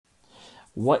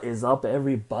What is up,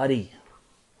 everybody?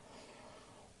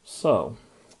 So,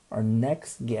 our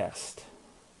next guest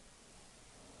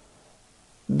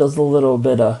does a little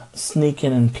bit of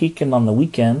sneaking and peeking on the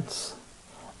weekends,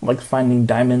 like finding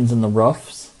diamonds in the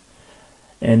roughs,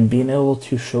 and being able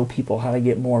to show people how to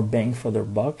get more bang for their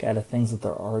buck out of things that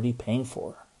they're already paying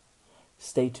for.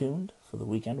 Stay tuned for the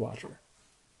Weekend Watcher.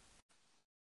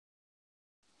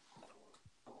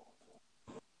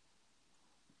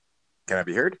 Can I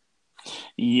be heard?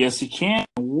 Yes, you can.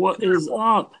 What is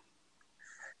up?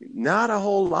 Not a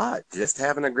whole lot. Just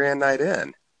having a grand night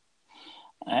in.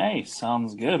 Hey,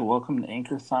 sounds good. Welcome to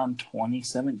Anchorthon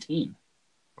 2017.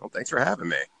 Well, thanks for having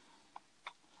me.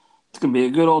 It's going to be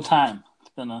a good old time. It's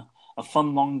been a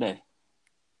fun, long day.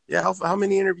 Yeah, how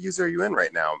many interviews are you in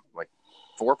right now? Like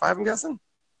 4 or 5, I'm guessing?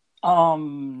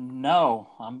 No,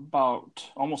 I'm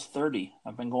about almost 30.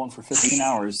 I've been going for 15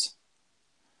 hours.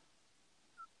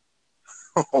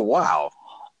 Oh, wow.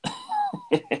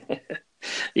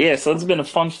 Yeah, so it's been a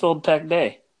fun-filled, packed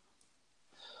day.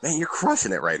 Man, you're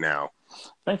crushing it right now.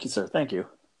 Thank you, sir. Thank you.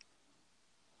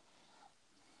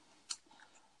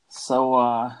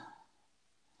 So,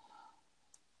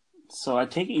 so I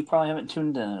take it you probably haven't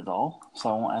tuned in at all, so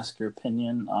I won't ask your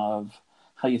opinion of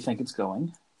how you think it's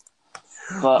going.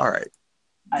 All But right.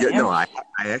 I Yeah, am. no, I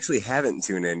actually haven't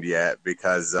tuned in yet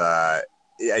because I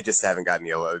just haven't gotten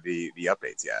the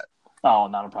updates yet. Oh,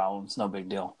 not a problem. It's no big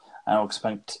deal. I don't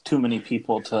expect too many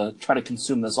people to try to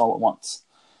consume this all at once.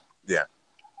 Yeah.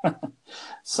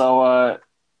 So,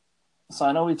 so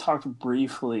I know we talked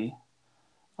briefly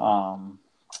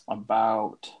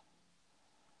about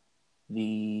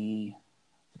the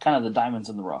kind of the diamonds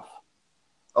in the rough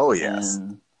Oh, yes.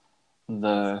 and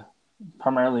the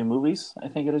primarily movies. I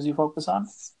think it is you focus on.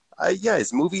 Yeah,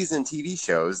 it's movies and TV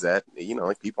shows that,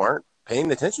 like people aren't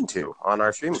paying attention to on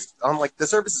our streams, on like the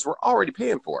services we're already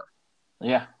paying for.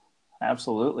 Yeah,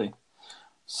 absolutely.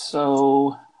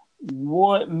 So,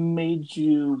 what made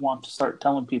you want to start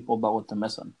telling people about what they're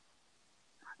missing?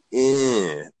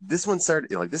 This one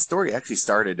started like this story actually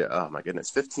started, oh my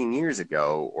goodness, 15 years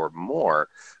ago or more,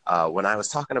 when I was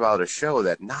talking about a show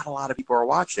that not a lot of people are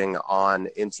watching on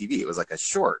MTV. It was like a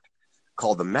short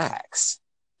called The Max.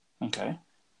 Okay.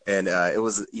 And it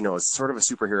was, it's sort of a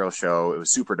superhero show. It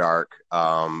was super dark,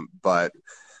 but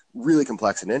really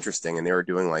complex and interesting. And they were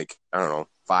doing like, I don't know,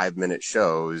 5-minute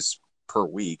shows per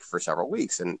week for several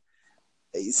weeks. And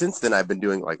since then I've been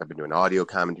doing audio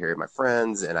commentary with my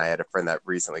friends, and I had a friend that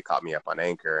recently caught me up on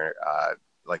Anchor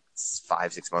like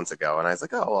 5-6 months ago, and I was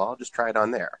like, oh well, I'll just try it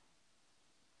on there.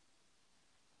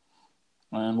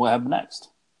 And what happened next?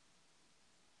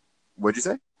 What'd you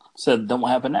say? Said, then what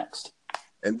happened next?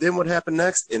 And then what happened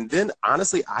next? And then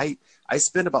honestly, I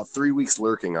spent about 3 weeks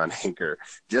lurking on Anchor.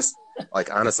 Just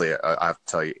like honestly, I have to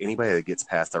tell you, anybody that gets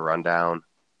past the rundown,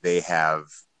 they have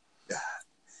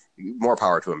more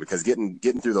power to them, because getting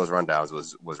through those rundowns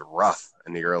was rough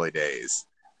in the early days.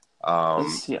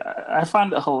 Yeah, I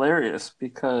find it hilarious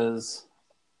because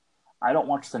I don't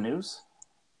watch the news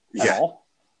at Yeah, all.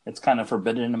 It's kind of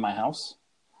forbidden in my house.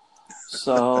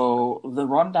 So the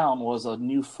rundown was a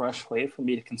new, fresh way for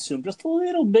me to consume just a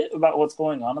little bit about what's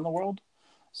going on in the world.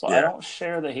 So I yeah. don't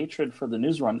share the hatred for the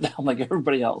news rundown like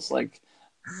everybody else. Like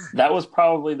that was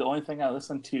probably the only thing I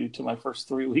listened to my first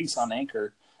 3 weeks on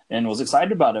Anchor and was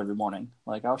excited about every morning.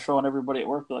 Like I was showing everybody at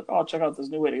work, be like, "Oh, check out this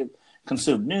new way to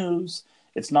consume news.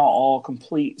 It's not all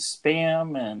complete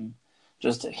spam and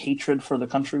just hatred for the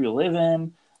country we live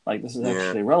in. Like this is Yeah.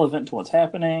 actually relevant to what's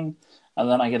happening." And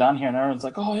then I get on here and everyone's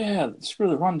like, "Oh yeah, screw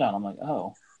the rundown." I'm like,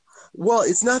 "Oh, Well,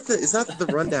 it's not that the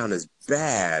rundown is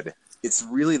bad. It's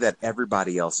really that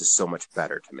everybody else is so much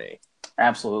better to me.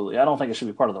 absolutely. I don't think it should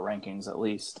be part of the rankings at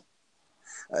least."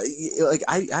 Like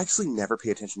I actually never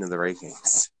pay attention to the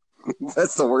rankings.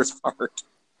 That's the worst part.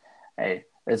 Hey,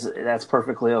 that's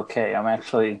perfectly okay. I'm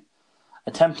actually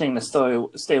attempting to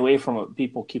stay away from it.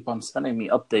 People keep on sending me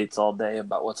updates all day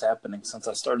about what's happening since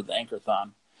I started the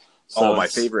Anchorthon. Oh, So my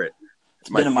it's favorite.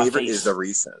 it's My been in my favorite is the face.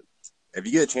 recent. If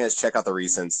you get a chance, check out the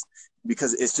recents,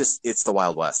 because it's the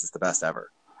Wild West. It's the best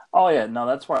ever. Oh yeah, no,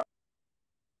 that's why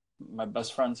my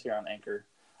best friends here on Anchor,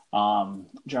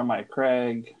 Jeremiah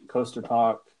Craig, Coaster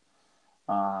Talk,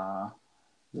 uh,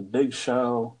 the Big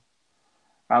Show.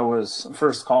 I was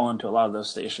first calling to a lot of those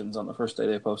stations on the first day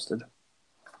they posted.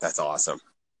 That's awesome.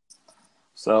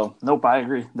 So nope, I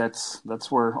agree. That's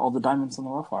where all the diamonds in the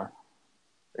rough are.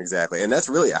 Exactly. And that's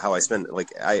really how I spend,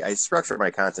 like, I structure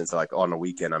my content. So like on the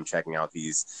weekend, I'm checking out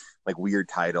these like weird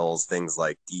titles, things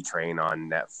like D Train on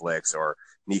Netflix, or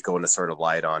Nico and the Sort of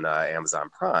Light on Amazon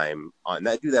Prime. I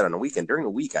do that on the weekend. During the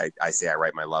week, I say I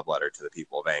write my love letter to the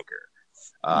people of Anchor.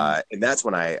 Mm. And that's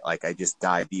when I just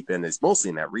dive deep in. It's mostly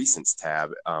in that recents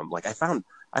tab. Like I found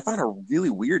a really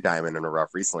weird diamond in the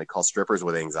rough recently called Strippers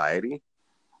with Anxiety.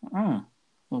 Mm.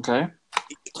 Okay.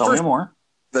 Tell me First, more.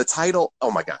 the title,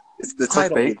 oh my god, the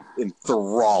title is Clickbait.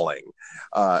 enthralling.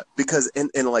 Because and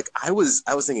like I was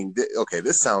thinking, okay,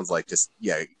 this sounds like just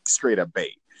yeah, straight up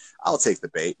bait. I'll take the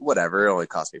bait, whatever. It only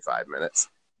cost me 5 minutes,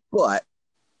 but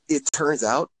it turns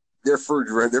out they're for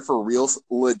real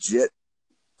legit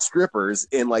strippers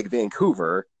in like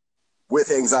Vancouver with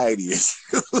anxiety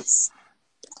issues.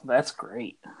 That's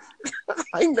great.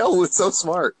 I know, it's so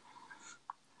smart.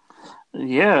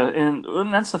 Yeah, and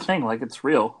that's the thing. Like, it's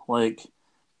real. Like,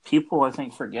 people, I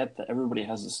think, forget that everybody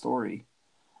has a story,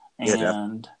 Yeah, definitely.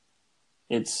 and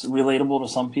it's relatable to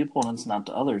some people and it's not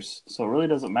to others. So it really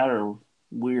doesn't matter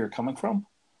where you're coming from,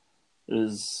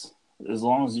 is as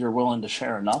long as you're willing to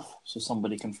share enough so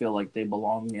somebody can feel like they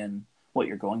belong in what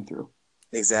you're going through.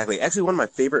 Exactly. Actually, one of my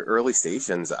favorite early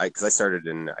stations, because I started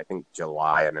in I think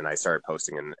July, and then I started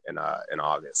posting in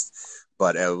August.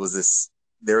 But it was this.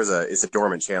 It's a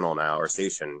dormant channel now or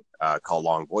station called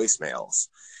Long Voicemails,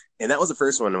 and that was the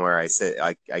first one where I said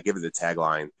I give it the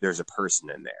tagline. There's a person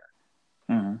in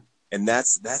there, Mm-hmm. and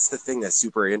that's the thing that's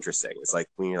super interesting. It's like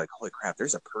when you're like, holy crap,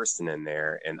 there's a person in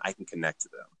there, and I can connect to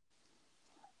them.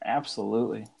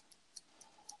 Absolutely.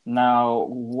 Now,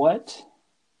 what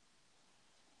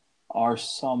are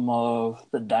some of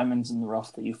the diamonds in the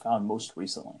rough that you found most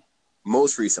recently?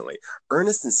 Most recently,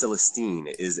 Ernest and Celestine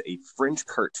is a French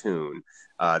cartoon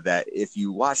that, if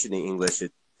you watch it in English,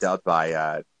 it's dubbed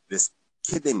by this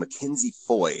kid named Mackenzie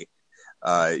Foy.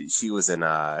 She was in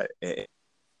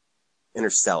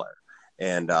Interstellar,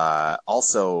 and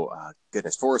also,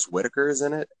 goodness, Forrest Whitaker is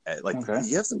in it. Like Okay.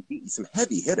 you have some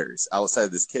heavy hitters outside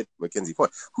of this kid Mackenzie Foy,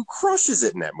 who crushes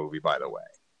it in that movie, by the way.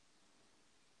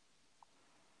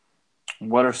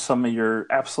 What are some of your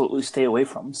absolutely stay away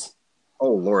froms?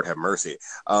 Oh Lord, have mercy.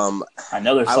 Um, I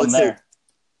know there's I some would say there.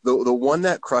 the one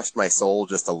that crushed my soul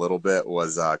just a little bit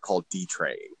was called D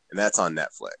Train, and that's on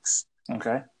Netflix.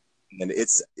 Okay. And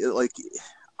like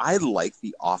I like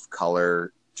the off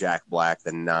color Jack Black,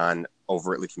 the non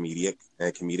overtly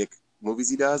comedic movies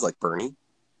he does, like Bernie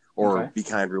or Okay. Be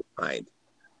Kind Rewind.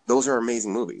 Those are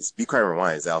amazing movies. Be Kind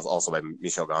Rewind is also by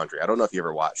Michel Gondry. I don't know if you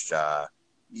ever watched.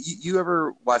 You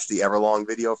ever watched the Everlong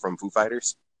video from Foo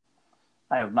Fighters?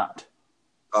 I have not.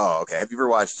 Oh, okay. Have you ever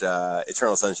watched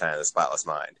Eternal Sunshine of the Spotless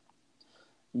Mind?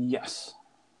 Yes.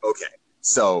 Okay,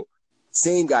 so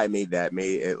same guy made that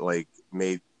made it like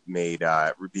made Be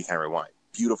Kind Rewind.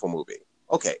 Beautiful movie.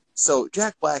 Okay, so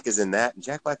Jack Black is in that, and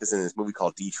Jack Black is in this movie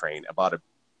called D Train about a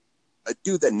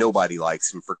dude that nobody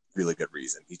likes him for really good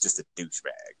reason. He's just a douchebag.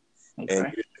 And Okay. you're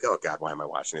like, oh God, why am I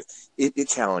watching this? It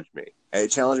challenged me. It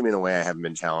challenged me in a way I haven't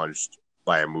been challenged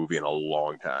by a movie in a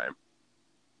long time.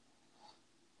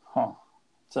 Huh.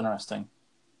 It's interesting.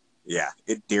 Yeah,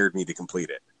 it dared me to complete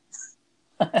it.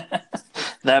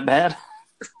 That bad?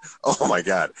 Oh my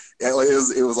God, it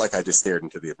was like I just stared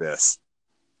into the abyss.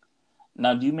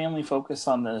 Now, do you mainly focus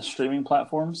on the streaming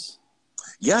platforms?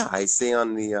 Yeah, I stay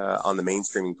on the main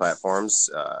streaming platforms,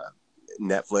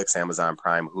 Netflix, Amazon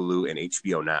Prime, Hulu, and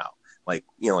HBO Now. Like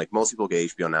like most people get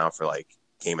HBO Now for like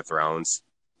Game of Thrones,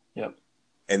 Yep.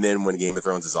 and then when Game of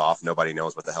Thrones is off, nobody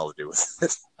knows what the hell to do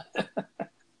with it.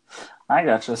 I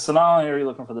gotcha. So not only are you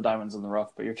looking for the diamonds in the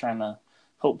rough, but you're trying to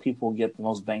help people get the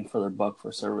most bang for their buck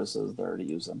for services they're already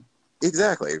using.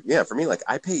 Exactly. Yeah, for me, like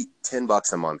I pay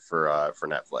 $10 a month for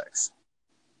Netflix,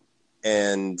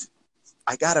 and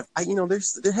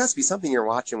there has to be something you're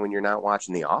watching when you're not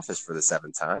watching The Office for the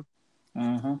seventh time.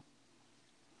 Mm-hmm.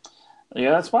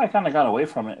 Yeah, that's why I kind of got away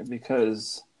from it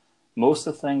because most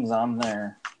of the things on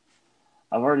there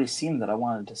I've already seen that I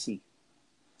wanted to see,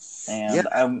 Yeah,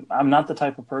 and I'm not the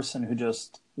type of person who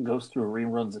just goes through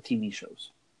reruns of TV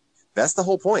shows. that's the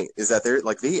whole point. Is that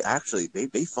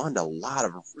they fund a lot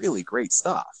of really great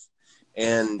stuff,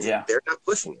 and Yeah. they're not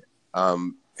pushing it.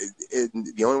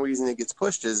 The only reason it gets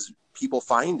pushed is people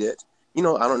find it. I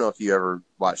don't know if you ever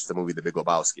watched the movie The Big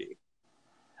Lebowski.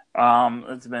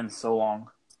 It's been so long.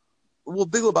 Well,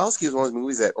 Big Lebowski is one of those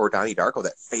movies or Donnie Darko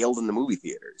that failed in the movie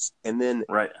theaters, and then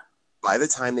Right. by the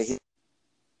time they hit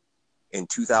in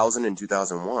 2000 and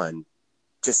 2001,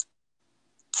 just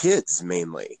kids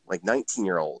mainly, like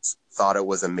 19-year-olds, thought it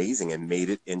was amazing and made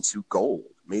it into gold,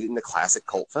 made it into classic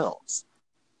cult films.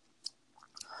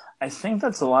 I think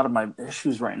that's a lot of my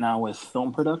issues right now with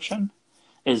film production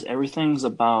is everything's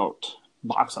about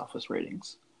box office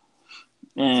ratings.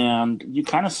 And you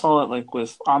kind of saw it like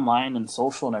with online and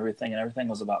social and everything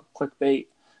was about clickbait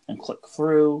and click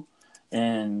through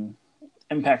and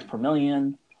impact per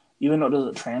million, even though it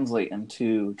doesn't translate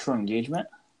into true engagement.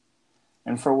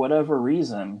 And for whatever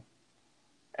reason,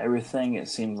 everything it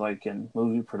seems like in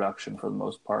movie production for the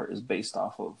most part is based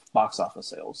off of box office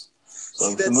sales. So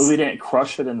See, if the movie that's didn't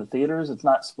crush it in the theaters, it's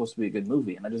not supposed to be a good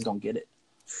movie, and I just don't get it.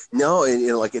 no,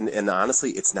 and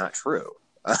honestly, it's not true.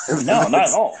 No, not at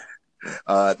It's, all.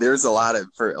 there's a lot of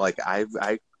for like I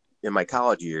in my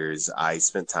college years I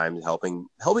spent time helping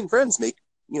friends make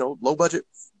low budget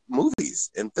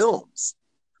movies and films,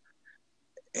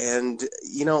 and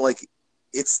like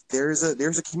there's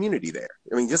a community there.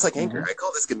 I mean, just like Anchor, Hmm. I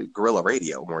call this guerrilla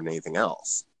radio more than anything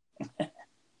else.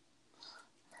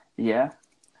 Yeah.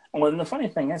 Well, and the funny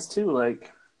thing is too,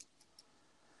 like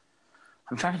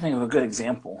I'm trying to think of a good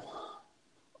example,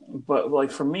 but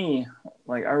like for me,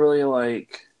 like I really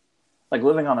like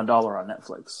Living on a Dollar on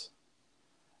Netflix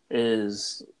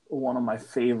is one of my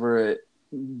favorite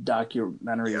Yep.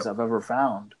 documentaries I've ever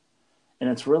found, and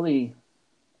it's really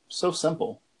so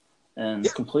simple Yeah.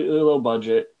 and completely low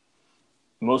budget.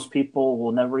 Most people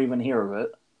will never even hear of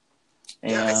it,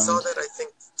 Yeah. I saw and that I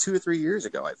think 2 or 3 years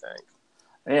ago. I think.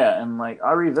 yeah, and like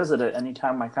I revisit it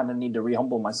anytime I kind of need to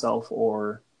re-humble myself,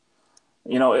 or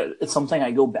it's something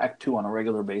I go back to on a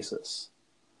regular basis,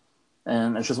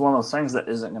 and it's just one of those things that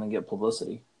isn't going to get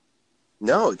publicity.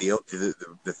 No,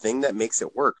 the thing that makes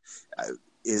it work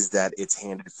is that it's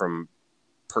handed from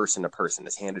person to person.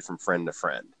 It's handed from friend to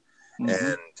friend.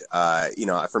 Mm-hmm.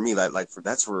 And for me,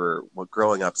 that's where what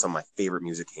growing up, some of my favorite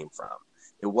music came from.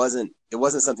 It wasn't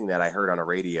something that I heard on a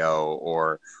radio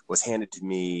or was handed to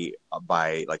me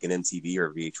by like an MTV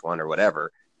or VH1 or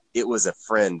whatever. It was a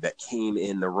friend that came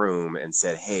in the room and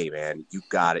said, "Hey, man, you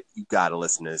got it. You got to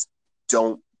listen to this.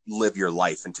 Don't live your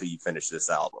life until you finish this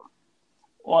album."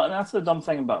 Well, and that's the dumb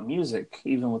thing about music,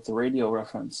 even with the radio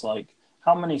reference. Like,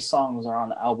 how many songs are on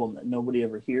the album that nobody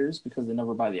ever hears because they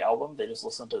never buy the album? They just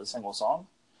listen to the single song.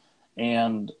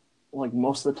 And, like,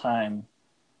 most of the time,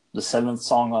 the seventh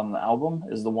song on the album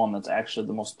is the one that's actually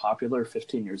the most popular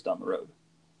 15 years down the road.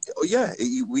 Oh yeah,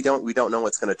 we don't know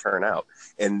what's going to turn out,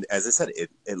 and as I said,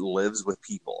 it lives with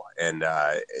people, and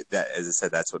that as I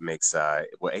said, that's what makes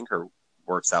what Anchor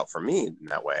works out for me in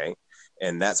that way,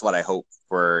 and that's what I hope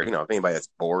for if anybody that's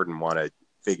bored and want to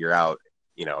figure out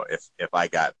if I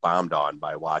got bombed on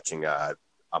by watching a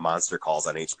Monster Calls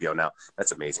on HBO now.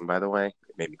 That's amazing, by the way.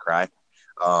 It made me cry.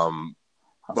 Um,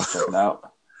 I'll have but, to check it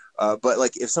out. but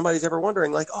like if somebody's ever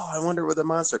wondering, like, oh, I wonder what the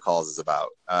Monster Calls is about,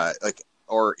 like,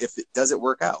 or if it does it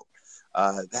work out,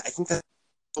 I think that's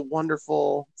it's a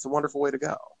wonderful way to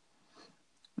go.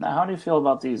 Now, how do you feel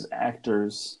about these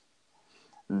actors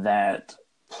that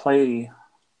play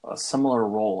a similar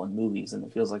role in movies and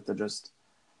it feels like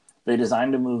they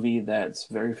designed a movie that's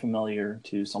very familiar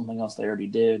to something else they already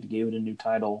did, gave it a new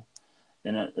title,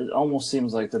 and it almost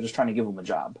seems like they're just trying to give them a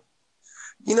job.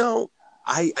 You know,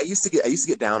 I used to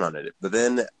get down on it, but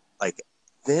then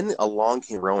along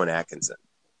came Rowan Atkinson,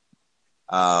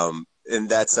 and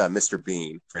that's Mr.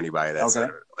 Bean for anybody that's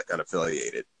Okay. like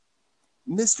unaffiliated.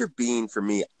 Mr. Bean for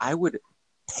me,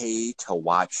 pay to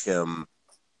watch him.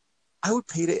 I would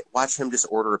pay to watch him just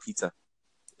order a pizza.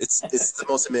 It's the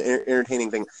most entertaining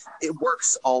thing. It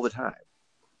works all the time.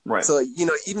 Right. So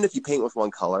even if you paint with one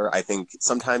color, I think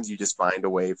sometimes you just find a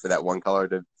way for that one color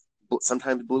to.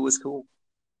 Sometimes blue is cool.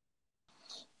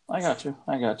 I got you.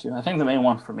 I got you. I think the main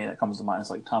one for me that comes to mind is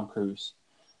like Tom Cruise.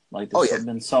 Like Oh there's yeah,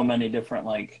 been so many different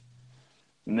like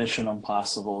Mission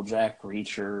Impossible, Jack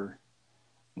Reacher,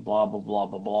 blah blah blah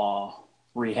blah blah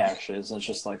rehashes. It's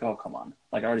just like, oh come on.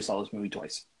 Like I already saw this movie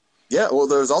twice. yeah. Well,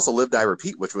 there was also Live Die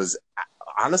Repeat, which was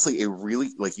honestly a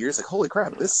really like years like holy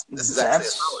crap, this is actually a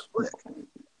solid That's flick.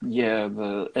 yeah,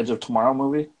 the Edge of Tomorrow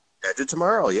movie. Edge of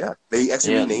Tomorrow, yeah. They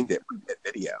actually Yeah, renamed it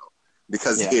Video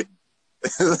because yeah, it.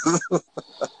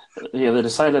 yeah. They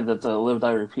decided that the Live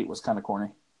Die Repeat was kind of corny.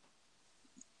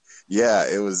 Yeah,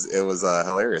 it was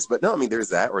hilarious. But no, I mean, there's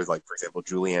that, or like for example,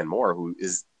 Julianne Moore, who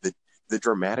is the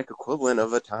dramatic equivalent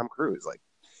of a Tom Cruise. Like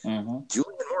Mm-hmm.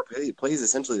 Julianne Moore plays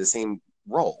essentially the same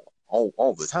role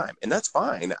all the time, and that's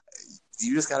fine.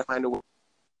 You just got to find a way.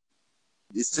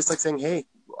 It's just like saying, hey,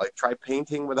 like try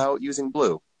painting without using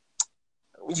blue.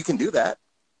 You can do that,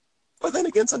 but then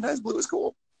again, sometimes blue is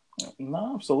cool.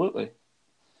 No, absolutely.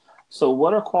 So,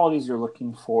 what are qualities you're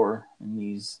looking for in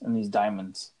these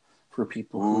diamonds for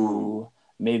people Ooh. who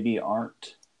maybe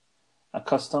aren't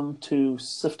accustomed to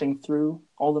sifting through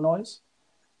all the noise?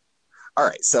 All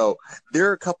right, so there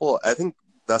are a couple. I think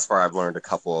thus far I've learned a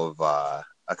couple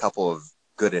of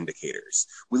good indicators.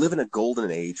 We live in a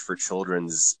golden age for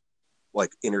children's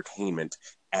like entertainment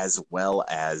as well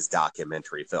as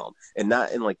documentary film, and not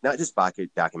just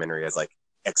documentary as like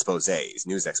exposés,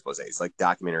 news exposés, like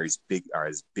documentaries big are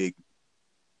as big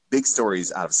big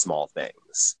stories out of small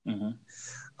things. Mm-hmm.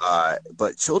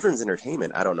 But children's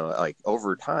entertainment, I don't know, like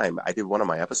over time, I did one of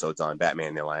my episodes on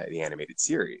Batman the animated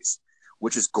series,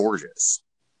 which is gorgeous.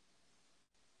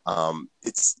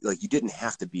 It's like you didn't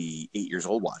have to be 8 years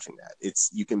old watching that.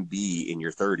 You can be in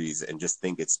your 30s and just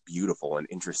think it's beautiful and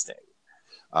interesting.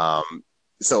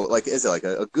 So like is it like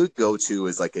a good go-to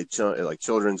is like like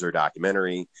children's or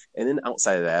documentary, and then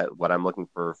outside of that, what I'm looking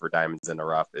for Diamonds in the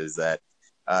Rough is that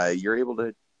you're able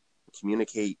to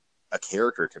communicate a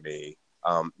character to me,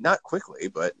 not quickly,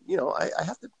 but I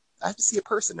have to see a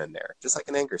person in there, just like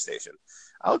an anchor station.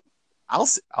 I'll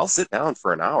I'll sit down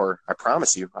for an hour. I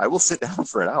promise you, I will sit down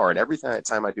for an hour. And every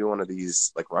time I do one of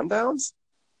these like rundowns,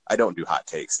 I don't do hot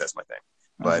takes. That's my thing.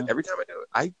 But Mm-hmm. every time I do it,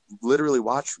 I literally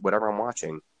watch whatever I'm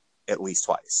watching at least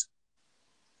twice.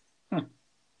 Hmm.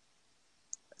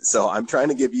 So I'm trying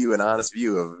to give you an honest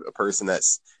view of a person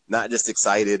that's not just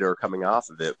excited or coming off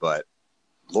of it, but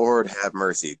Lord have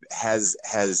mercy, has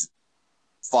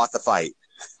fought the fight.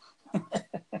 I'm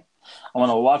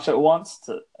gonna watch it and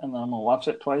then I'm gonna watch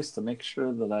it twice to make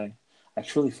sure that I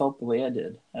truly felt the way I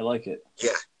did. I like it.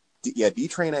 Yeah, D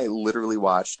Train I literally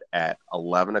watched at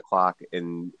 11 o'clock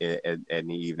in the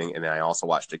evening, and then I also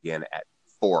watched again at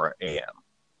 4 a.m.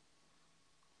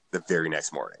 the very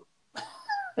next morning.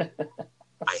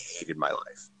 I hated my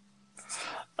life.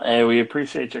 Hey, we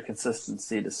appreciate your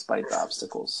consistency despite the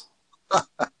obstacles.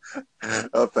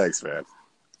 Oh, thanks, man.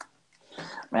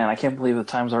 Man, I can't believe the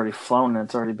time's already flown and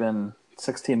it's already been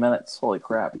 16 minutes. Holy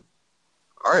crap.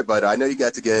 All right, bud. I know you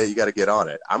got to get on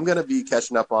it. I'm gonna be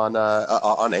catching up on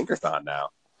Anchorthon now.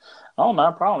 Oh,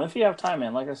 not a problem. If you have time,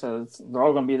 man. Like I said, they're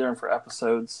all going to be there for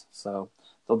episodes, so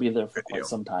they'll be there for quite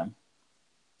some time.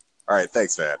 All right,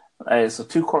 thanks, man. Hey, so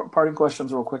two parting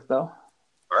questions real quick, though.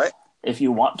 All right. If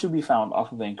you want to be found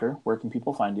off of Anchor, where can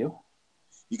people find you?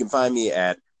 You can find me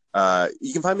on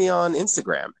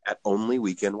Instagram at Only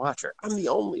Weekend Watcher. I'm the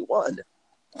only one.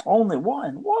 Only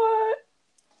one? What?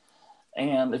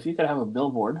 And if you could have a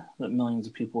billboard that millions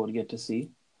of people would get to see,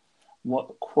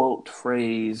 what quote,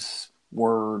 phrase,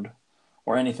 word,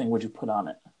 or anything would you put on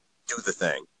it? Do the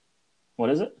thing. What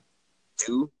is it?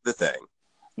 Do the thing.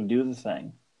 Do the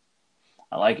thing.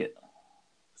 I like it.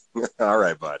 All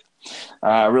right, bud.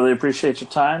 I really appreciate your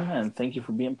time, and thank you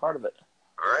for being part of it.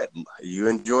 All right. You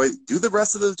enjoy. Do the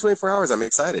rest of the 24 hours. I'm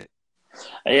excited.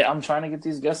 Hey, I'm trying to get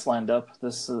these guests lined up.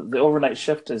 The overnight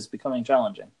shift is becoming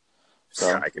challenging. So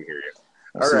yeah, I can hear you.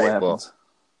 we'll All see right. what happens.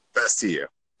 Well, best to you.